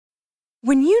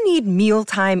When you need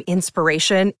mealtime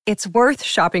inspiration, it's worth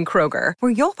shopping Kroger,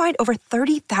 where you'll find over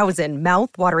 30,000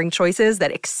 mouth-watering choices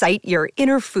that excite your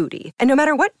inner foodie. And no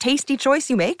matter what tasty choice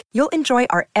you make, you'll enjoy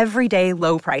our everyday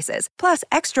low prices, plus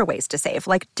extra ways to save,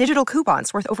 like digital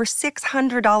coupons worth over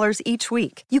 $600 each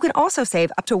week. You can also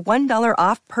save up to $1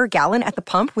 off per gallon at the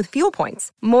pump with fuel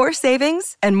points. More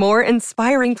savings and more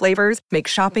inspiring flavors make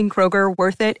shopping Kroger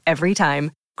worth it every time.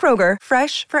 Kroger,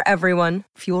 fresh for everyone.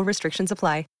 Fuel restrictions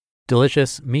apply.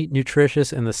 Delicious, meat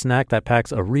nutritious, and the snack that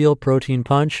packs a real protein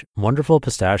punch, Wonderful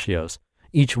Pistachios.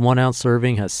 Each 1 ounce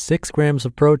serving has 6 grams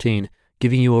of protein,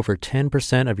 giving you over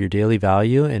 10% of your daily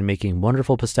value and making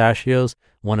Wonderful Pistachios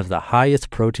one of the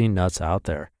highest protein nuts out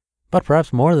there. But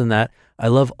perhaps more than that, I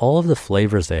love all of the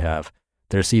flavors they have.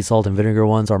 Their sea salt and vinegar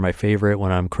ones are my favorite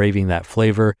when I'm craving that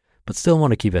flavor, but still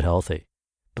want to keep it healthy.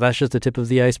 But that's just the tip of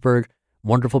the iceberg.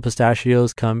 Wonderful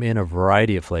Pistachios come in a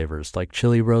variety of flavors like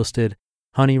chili roasted,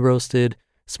 honey roasted,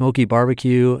 smoky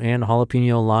barbecue, and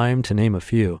jalapeno lime, to name a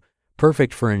few.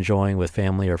 Perfect for enjoying with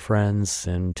family or friends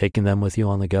and taking them with you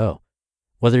on the go.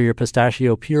 Whether you're a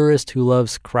pistachio purist who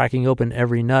loves cracking open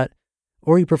every nut,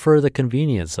 or you prefer the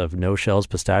convenience of no-shells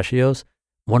pistachios,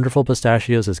 Wonderful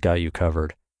Pistachios has got you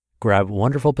covered. Grab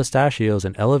Wonderful Pistachios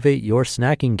and elevate your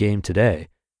snacking game today.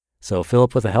 So fill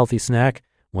up with a healthy snack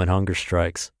when hunger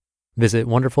strikes. Visit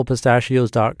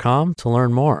wonderfulpistachios.com to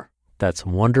learn more. That's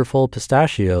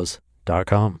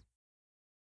wonderfulpistachios.com.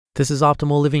 This is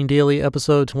Optimal Living Daily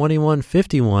episode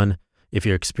 2151. If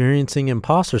you're experiencing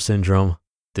imposter syndrome,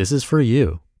 this is for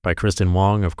you, by Kristin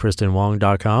Wong of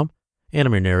KristinWong.com. And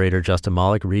I'm your narrator, Justin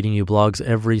Malik, reading you blogs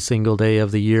every single day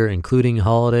of the year, including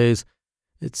holidays.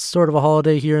 It's sort of a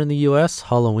holiday here in the US,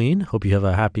 Halloween. Hope you have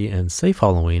a happy and safe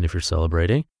Halloween if you're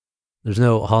celebrating. There's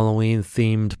no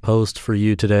Halloween-themed post for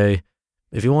you today.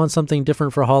 If you want something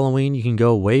different for Halloween, you can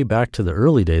go way back to the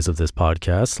early days of this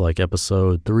podcast, like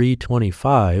episode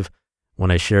 325, when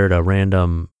I shared a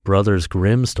random Brothers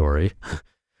Grimm story.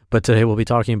 But today we'll be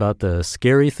talking about the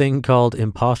scary thing called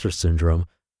imposter syndrome.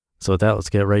 So with that, let's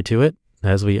get right to it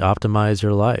as we optimize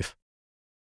your life.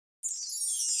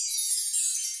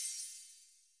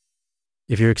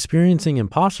 If you're experiencing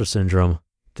imposter syndrome,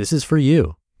 this is for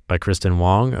you, by Kristin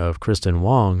Wong of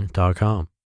KristinWong.com.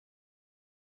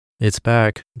 It's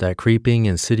back, that creeping,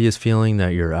 insidious feeling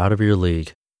that you're out of your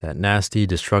league, that nasty,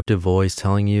 destructive voice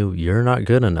telling you you're not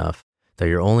good enough, that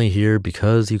you're only here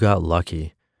because you got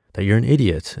lucky, that you're an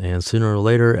idiot, and sooner or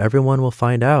later, everyone will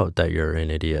find out that you're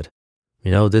an idiot. You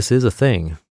know, this is a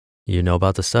thing. You know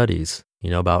about the studies.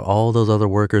 You know about all those other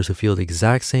workers who feel the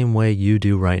exact same way you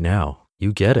do right now.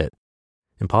 You get it.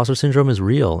 Imposter syndrome is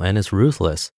real and it's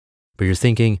ruthless. But you're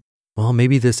thinking, well,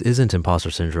 maybe this isn't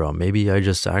imposter syndrome. Maybe I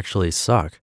just actually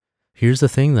suck. Here's the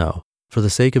thing though, for the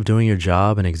sake of doing your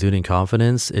job and exuding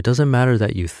confidence, it doesn't matter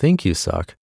that you think you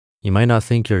suck. You might not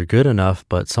think you're good enough,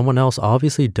 but someone else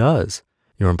obviously does.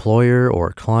 Your employer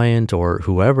or client or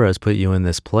whoever has put you in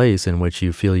this place in which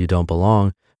you feel you don't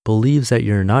belong believes that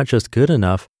you're not just good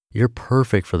enough, you're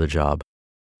perfect for the job.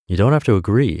 You don't have to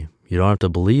agree. You don't have to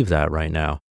believe that right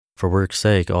now. For work's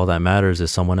sake, all that matters is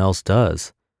someone else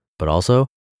does. But also,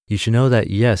 you should know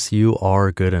that yes, you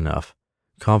are good enough.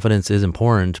 Confidence is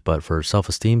important, but for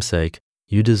self-esteem's sake,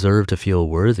 you deserve to feel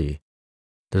worthy.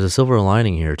 There's a silver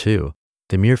lining here too.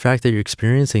 The mere fact that you're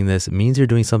experiencing this means you're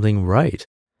doing something right.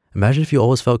 Imagine if you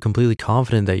always felt completely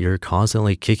confident that you're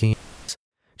constantly kicking ass.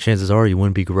 Chances are you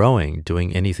wouldn't be growing,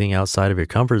 doing anything outside of your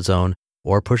comfort zone,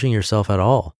 or pushing yourself at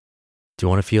all. Do you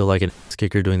want to feel like an ass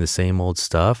kicker doing the same old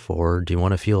stuff, or do you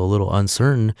want to feel a little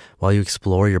uncertain while you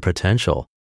explore your potential?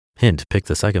 Hint, pick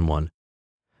the second one.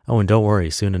 Oh, and don't worry,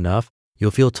 soon enough, you'll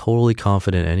feel totally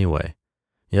confident anyway.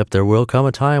 Yep, there will come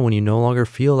a time when you no longer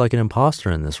feel like an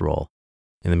imposter in this role.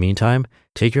 In the meantime,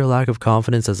 take your lack of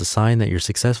confidence as a sign that you're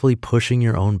successfully pushing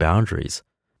your own boundaries.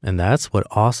 And that's what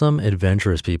awesome,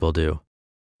 adventurous people do.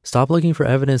 Stop looking for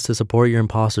evidence to support your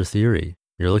imposter theory.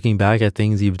 You're looking back at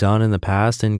things you've done in the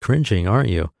past and cringing, aren't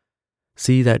you?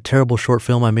 See, that terrible short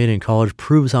film I made in college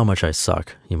proves how much I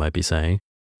suck, you might be saying.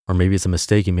 Or maybe it's a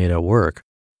mistake you made at work.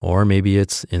 Or maybe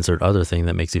it's insert other thing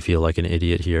that makes you feel like an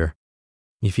idiot here.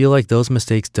 You feel like those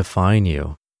mistakes define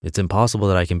you. It's impossible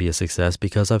that I can be a success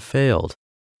because I've failed.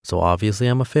 So obviously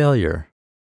I'm a failure.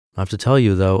 I have to tell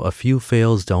you though, a few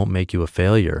fails don't make you a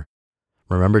failure.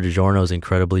 Remember DiGiorno's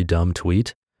incredibly dumb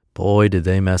tweet? Boy, did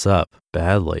they mess up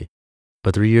badly.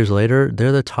 But 3 years later,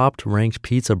 they're the top ranked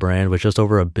pizza brand with just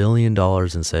over $1 billion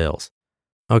in sales.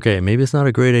 Okay, maybe it's not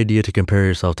a great idea to compare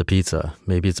yourself to pizza.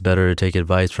 Maybe it's better to take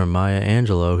advice from Maya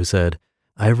Angelou, who said,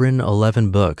 I've written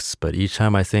 11 books, but each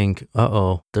time I think,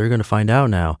 they're going to find out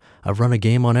now. I've run a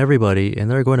game on everybody and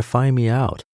they're going to find me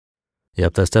out.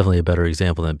 Yep, that's definitely a better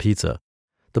example than pizza.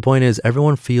 The point is,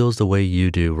 everyone feels the way you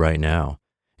do right now.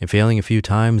 And failing a few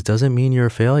times doesn't mean you're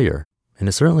a failure. And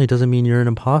it certainly doesn't mean you're an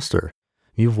imposter.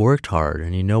 You've worked hard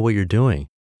and you know what you're doing.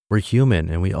 We're human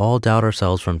and we all doubt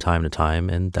ourselves from time to time,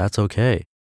 and that's okay.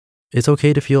 It's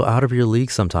okay to feel out of your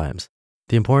league sometimes.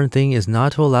 The important thing is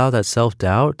not to allow that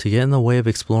self-doubt to get in the way of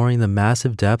exploring the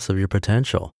massive depths of your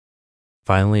potential.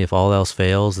 Finally, if all else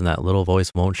fails and that little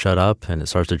voice won't shut up and it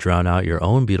starts to drown out your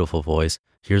own beautiful voice,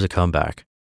 here's a comeback.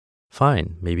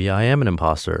 Fine, maybe I am an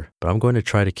imposter, but I'm going to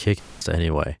try to kick ass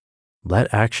anyway.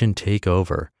 Let action take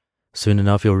over. Soon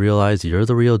enough, you'll realize you're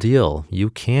the real deal. You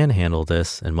can handle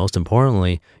this, and most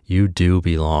importantly, you do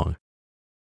belong.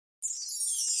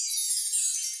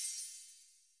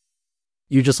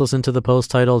 You just listened to the post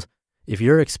titled, "If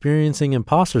You're Experiencing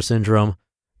Imposter Syndrome,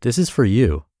 This Is For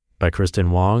You," by Kristin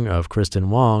Wong of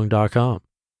KristinWong.com.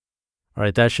 All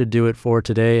right, that should do it for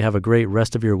today. Have a great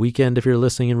rest of your weekend if you're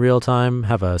listening in real time.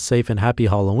 Have a safe and happy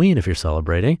Halloween if you're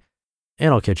celebrating.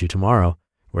 And I'll catch you tomorrow,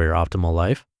 where your optimal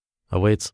life awaits.